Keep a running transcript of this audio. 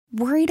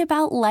Worried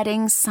about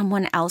letting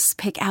someone else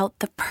pick out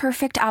the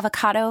perfect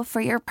avocado for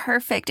your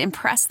perfect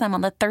impress them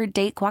on the third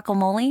date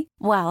guacamole?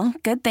 Well,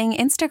 good thing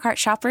Instacart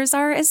shoppers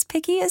are as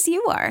picky as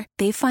you are.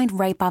 They find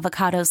ripe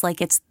avocados like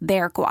it's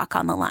their guac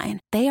on the line.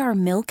 They are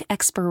milk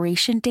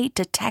expiration date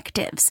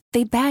detectives.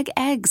 They bag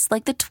eggs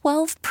like the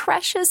 12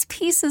 precious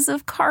pieces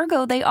of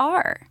cargo they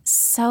are.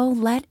 So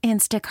let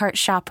Instacart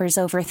shoppers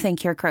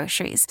overthink your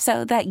groceries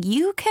so that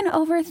you can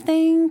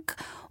overthink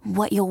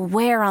what you'll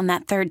wear on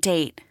that third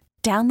date.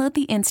 Download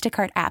the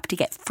Instacart app to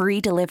get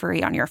free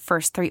delivery on your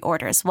first 3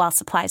 orders while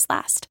supplies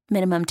last.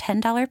 Minimum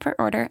 $10 per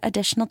order.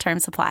 Additional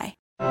terms apply.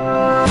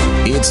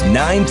 It's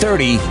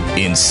 930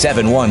 in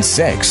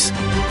 716.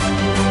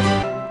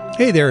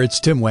 Hey there,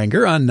 it's Tim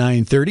Wenger on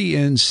 930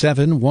 in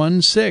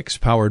 716,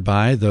 powered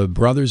by the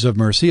Brothers of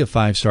Mercy, a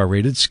 5-star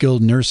rated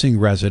skilled nursing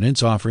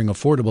residence offering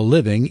affordable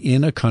living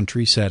in a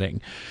country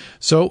setting.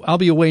 So I'll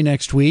be away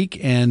next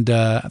week, and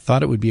I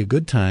thought it would be a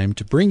good time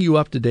to bring you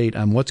up to date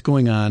on what's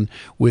going on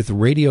with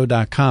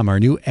radio.com, our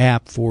new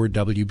app for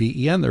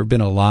WBEN. There have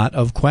been a lot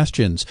of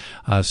questions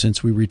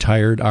since we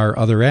retired our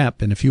other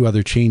app and a few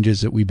other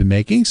changes that we've been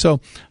making. So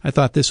I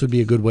thought this would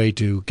be a good way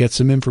to get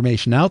some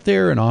information out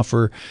there and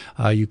offer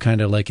you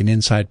kind of like an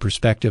inside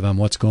perspective on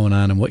what's going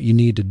on and what you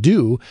need to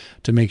do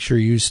to make sure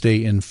you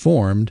stay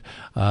informed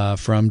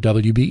from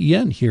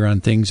WBEN here on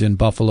things in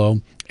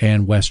Buffalo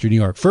and Western New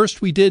York.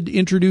 First, we did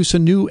introduce a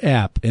new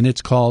app, and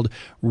it's called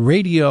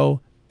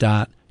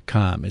radio.com.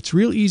 It's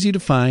real easy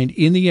to find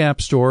in the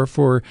App Store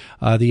for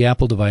the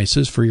Apple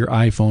devices, for your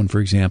iPhone,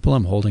 for example.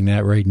 I'm holding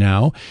that right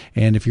now.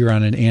 And if you're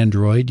on an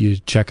Android, you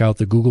check out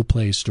the Google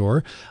Play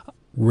Store.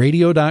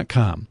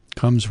 Radio.com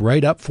comes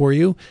right up for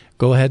you.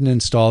 Go ahead and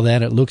install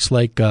that. It looks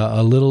like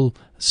a little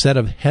set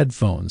of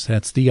headphones.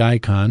 That's the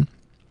icon.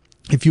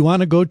 If you want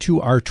to go to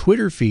our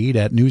Twitter feed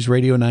at News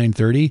Radio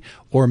 930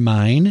 or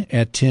mine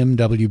at Tim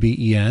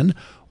WBEN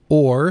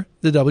or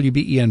the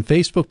WBEN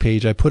Facebook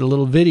page, I put a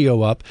little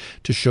video up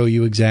to show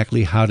you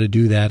exactly how to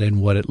do that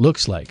and what it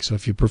looks like. So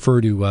if you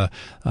prefer to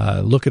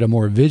look at a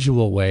more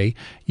visual way,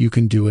 you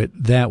can do it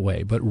that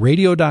way. But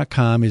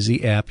radio.com is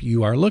the app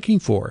you are looking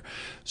for.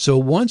 So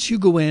once you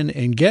go in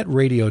and get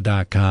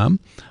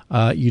radio.com,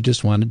 you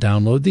just want to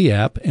download the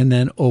app and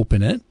then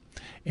open it.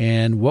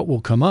 And what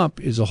will come up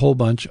is a whole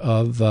bunch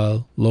of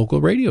local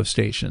radio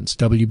stations,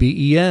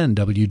 WBEN,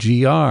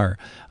 WGR,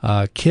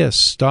 KISS,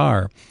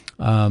 Star.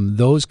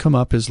 Those come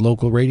up as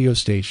local radio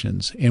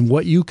stations. And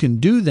what you can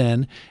do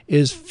then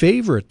is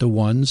favorite the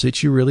ones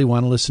that you really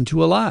want to listen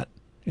to a lot.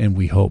 And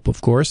we hope,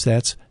 of course,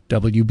 that's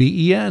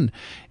WBEN.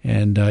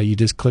 And you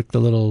just click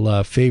the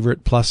little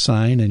favorite plus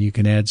sign, and you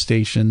can add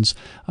stations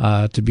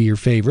to be your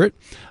favorite.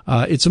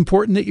 It's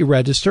important that you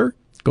register.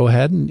 Go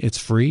ahead, and it's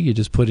free. You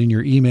just put in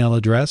your email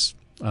address.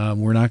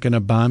 We're not going to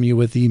bomb you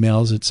with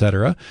emails,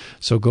 etc.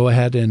 So go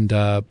ahead and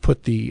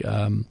put the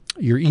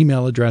your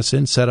email address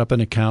in, set up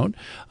an account,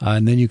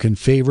 and then you can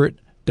favorite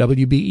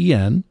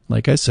WBEN,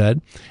 like I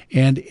said.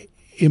 And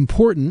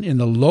important, in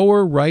the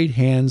lower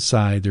right-hand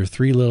side, there are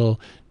 3 little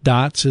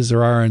dots, as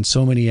there are on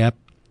so many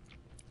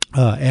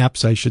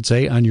apps, I should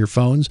say, on your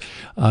phones.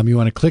 You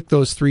want to click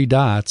those 3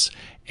 dots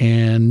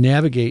and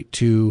navigate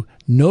to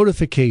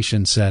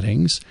notification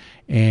settings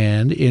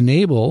and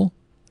enable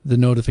the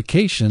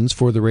notifications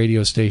for the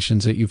radio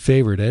stations that you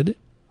favorited,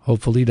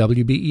 hopefully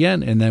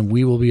WBEN, and then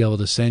we will be able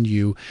to send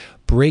you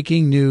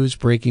breaking news,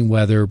 breaking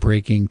weather,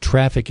 breaking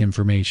traffic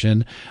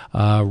information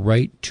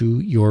right to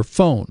your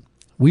phone.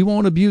 We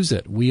won't abuse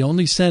it. We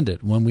only send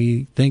it when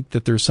we think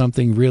that there's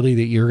something really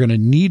that you're going to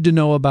need to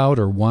know about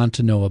or want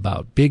to know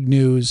about. Big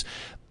news,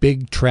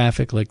 big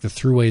traffic, like the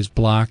throughways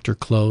blocked or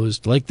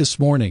closed. Like this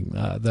morning,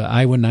 the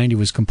I-190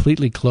 was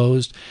completely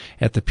closed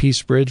at the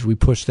Peace Bridge. We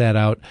pushed that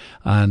out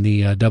on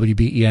the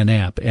WBEN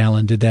app.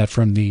 Alan did that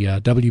from the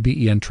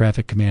WBEN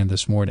Traffic Command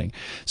this morning.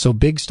 So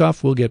big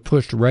stuff will get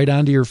pushed right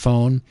onto your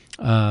phone.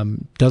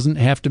 Doesn't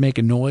have to make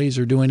a noise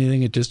or do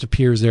anything. It just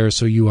appears there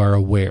so you are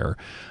aware.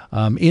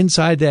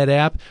 Inside that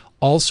app,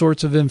 all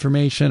sorts of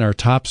information. Our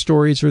top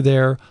stories are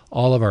there.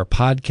 All of our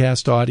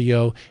podcast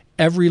audio.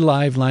 Every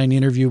live line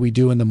interview we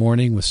do in the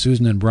morning with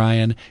Susan and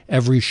Brian,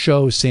 every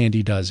show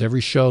Sandy does,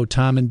 every show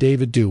Tom and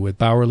David do with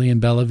Bowerly and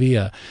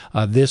Bellavia,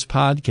 this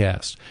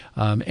podcast,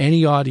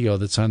 any audio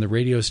that's on the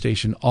radio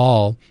station,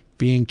 all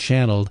being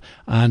channeled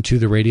onto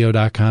the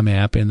radio.com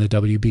app and the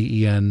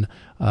WBEN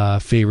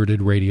favorited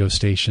radio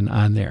station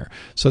on there.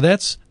 So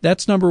that's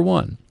number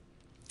one.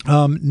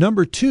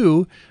 Number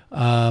two,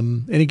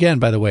 and again,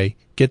 by the way,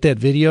 get that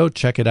video,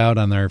 check it out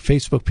on our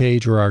Facebook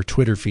page or our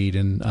Twitter feed,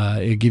 and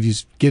it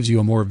gives you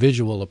a more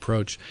visual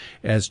approach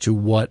as to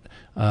what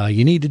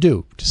you need to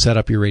do to set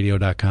up your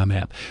radio.com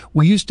app.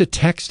 We used to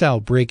text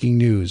out breaking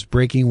news,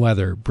 breaking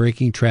weather,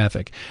 breaking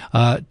traffic.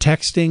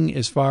 Texting,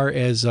 as far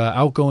as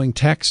outgoing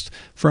text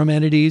from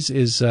entities,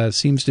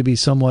 seems to be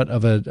somewhat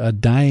of a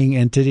dying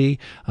entity.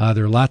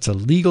 There are lots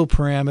of legal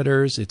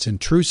parameters. It's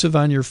intrusive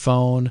on your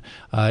phone.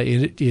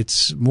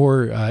 It's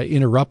more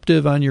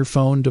interruptive on your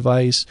phone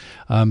device.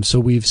 So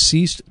we've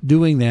ceased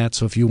doing that.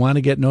 So if you want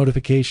to get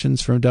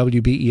notifications from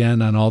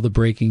WBEN on all the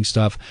breaking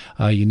stuff,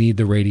 you need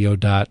the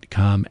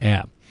radio.com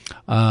app.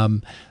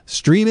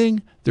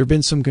 Streaming, there have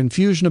been some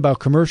confusion about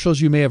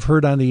commercials you may have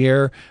heard on the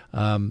air.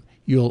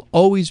 You'll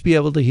always be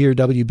able to hear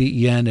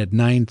WBEN at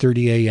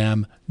 9:30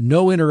 a.m.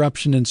 No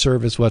interruption in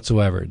service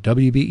whatsoever.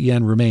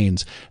 WBEN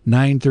remains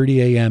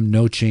 9:30 a.m.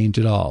 No change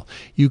at all.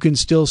 You can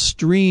still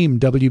stream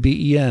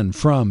WBEN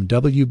from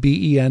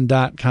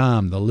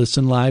WBEN.com, the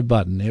Listen Live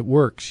button. It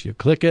works. You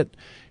click it.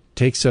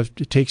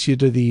 It takes you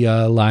to the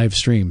live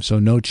stream, so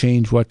no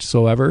change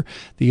whatsoever.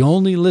 The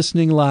only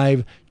listening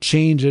live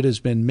change that has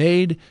been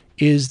made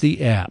is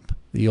the app.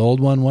 The old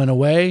one went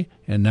away,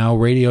 and now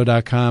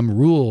radio.com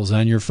rules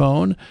on your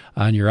phone,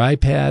 on your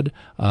iPad,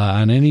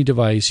 on any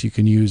device. You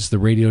can use the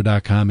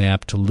radio.com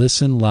app to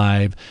listen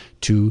live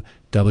to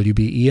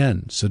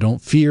WBEN. So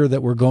don't fear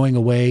that we're going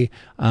away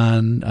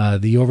on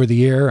the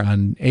over-the-air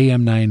on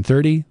AM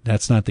 930.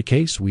 That's not the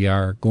case. We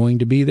are going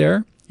to be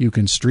there. You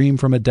can stream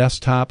from a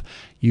desktop.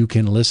 You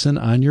can listen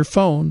on your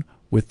phone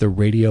with the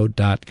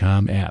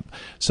radio.com app.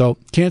 So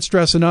can't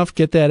stress enough,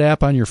 get that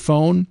app on your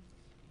phone.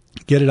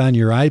 Get it on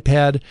your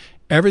iPad.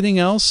 Everything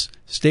else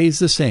stays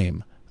the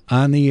same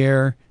on the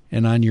air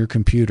and on your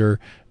computer.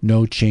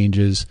 No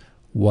changes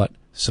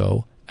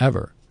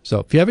whatsoever. So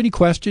if you have any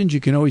questions, you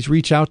can always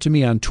reach out to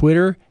me on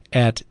Twitter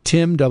at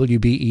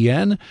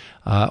TimWBEN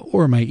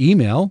or my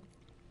email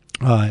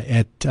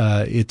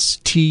it's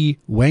twenger,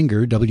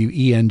 WENGER,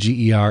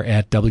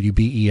 at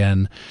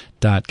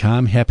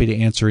WBEN.com. Happy to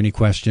answer any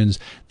questions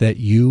that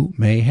you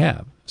may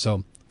have.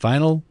 So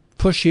final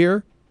push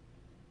here,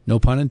 no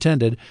pun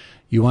intended.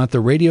 You want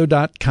the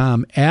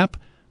radio.com app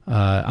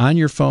on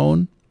your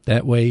phone.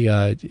 That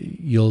way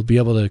you'll be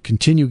able to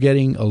continue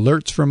getting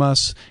alerts from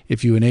us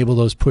if you enable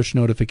those push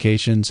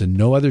notifications, and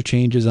no other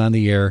changes on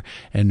the air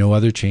and no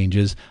other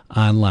changes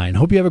online.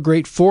 Hope you have a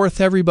great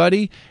 4th,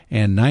 everybody,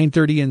 and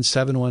 930 in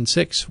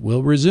 716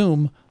 will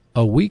resume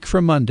a week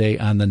from Monday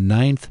on the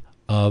 9th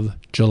of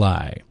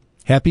July.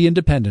 Happy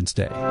Independence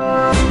Day.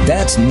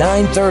 That's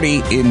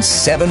 930 in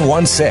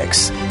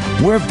 716.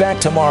 We're back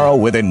tomorrow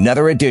with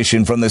another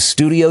edition from the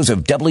studios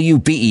of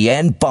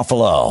WBEN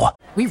Buffalo.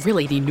 We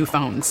really need new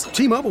phones.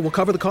 T-Mobile will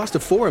cover the cost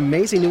of 4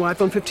 amazing new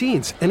iPhone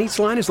 15s, and each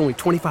line is only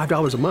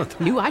 $25 a month.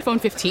 New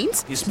iPhone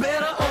 15s? It's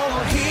better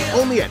over here.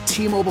 Only at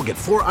T-Mobile, get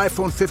 4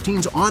 iPhone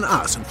 15s on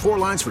us and 4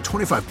 lines for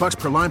 $25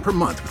 per line per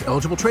month with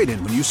eligible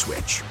trade-in when you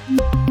switch.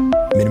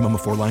 Minimum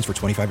of 4 lines for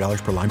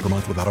 $25 per line per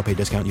month with autopay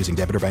discount using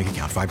debit or bank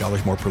account.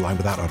 $5 more per line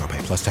without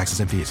autopay, plus taxes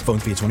and fees. Phone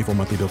fee at 24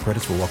 monthly bill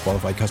credits for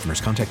well-qualified customers.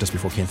 Contact us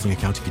before canceling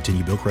account to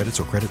continue bill credits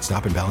or credit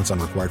stop and balance on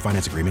required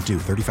finance agreement due.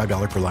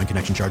 $35 per line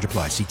connection charge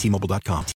applies. See T-Mobile.com.